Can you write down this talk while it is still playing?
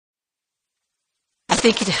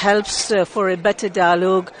think it helps for a better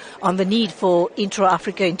dialogue on the need for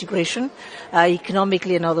intra-Africa integration,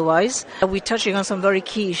 economically and otherwise. We're touching on some very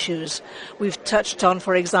key issues. We've touched on,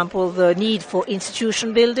 for example, the need for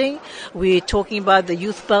institution building. We're talking about the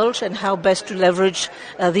youth bulge and how best to leverage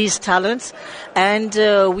these talents. And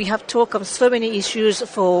we have talked on so many issues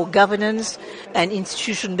for governance and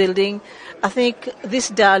institution building. I think this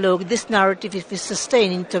dialogue, this narrative, if it's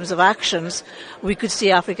sustained in terms of actions, we could see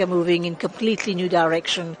Africa moving in completely new direction.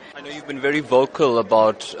 I know you've been very vocal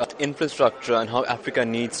about infrastructure and how Africa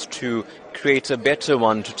needs to create a better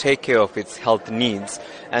one to take care of its health needs.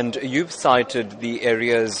 And you've cited the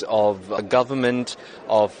areas of government,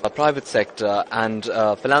 of private sector and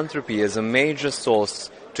philanthropy as a major source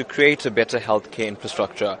to create a better healthcare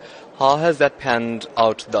infrastructure. How has that panned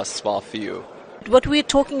out thus far for you? What we're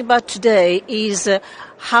talking about today is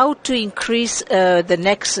how to increase the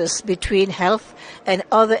nexus between health and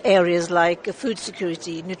other areas like food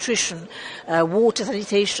security, nutrition, water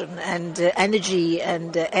sanitation and energy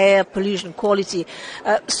and air pollution quality.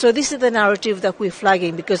 So this is the narrative that we're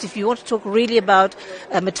flagging, because if you want to talk really about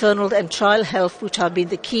maternal and child health, which have been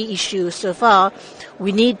the key issues so far,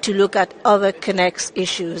 we need to look at other connects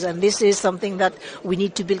issues, and this is something that we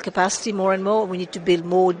need to build capacity more and more. We need to build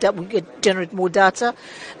more, generate more data,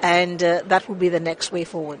 and that will be the next way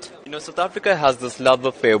forward. You know, South Africa has this love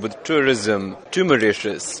affair with tourism to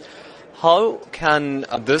Mauritius. How can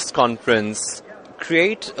this conference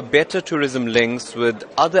create better tourism links with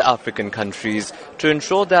other African countries to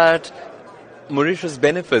ensure that Mauritius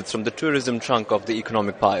benefits from the tourism chunk of the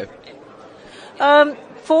economic pie?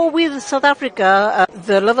 With South Africa,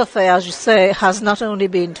 the love affair, as you say, has not only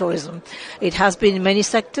been tourism. It has been in many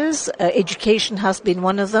sectors. Education has been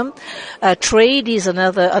one of them. Trade is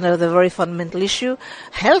another very fundamental issue.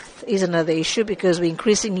 Health is another issue, because we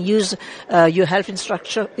increasingly use your health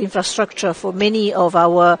infrastructure for many of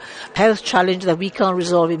our health challenges that we can't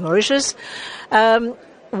resolve in Mauritius.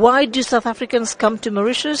 Why do South Africans come to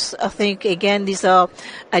Mauritius? I think, again, these are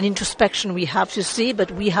an introspection we have to see, but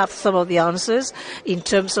we have some of the answers in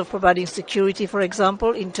terms of providing security, for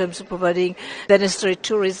example, in terms of providing the necessary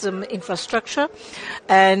tourism infrastructure.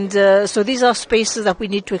 And so these are spaces that we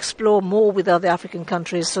need to explore more with other African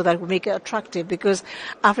countries so that we make it attractive, because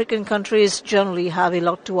African countries generally have a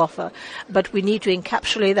lot to offer, but we need to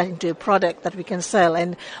encapsulate that into a product that we can sell.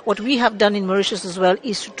 And what we have done in Mauritius as well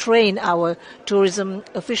is to train our tourism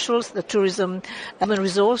officials, the tourism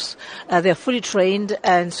resource. They're fully trained,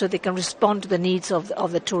 and so they can respond to the needs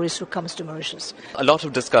of the tourist who comes to Mauritius. A lot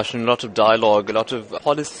of discussion, a lot of dialogue, a lot of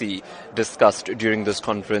policy discussed during this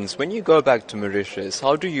conference. When you go back to Mauritius,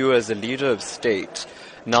 how do you as a leader of state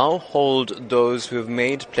now hold those who have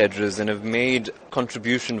made pledges and have made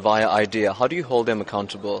contribution via IDEA? How do you hold them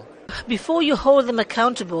accountable? Before you hold them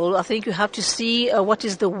accountable, I think you have to see what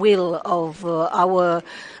is the will of our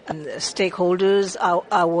stakeholders,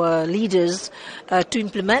 our leaders, to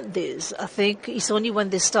implement this. I think it's only when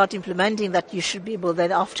they start implementing that you should be able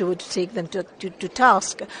then afterward to take them to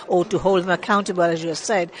task or to hold them accountable, as you have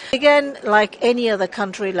said. Again, like any other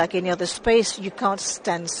country, like any other space, you can't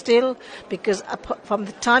stand still, because from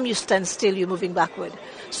the time you stand still, you're moving backward.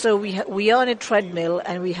 So we are on a treadmill,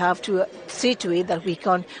 and we have to see to it that we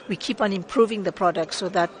keep on improving the product so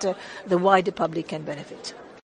that the wider public can benefit.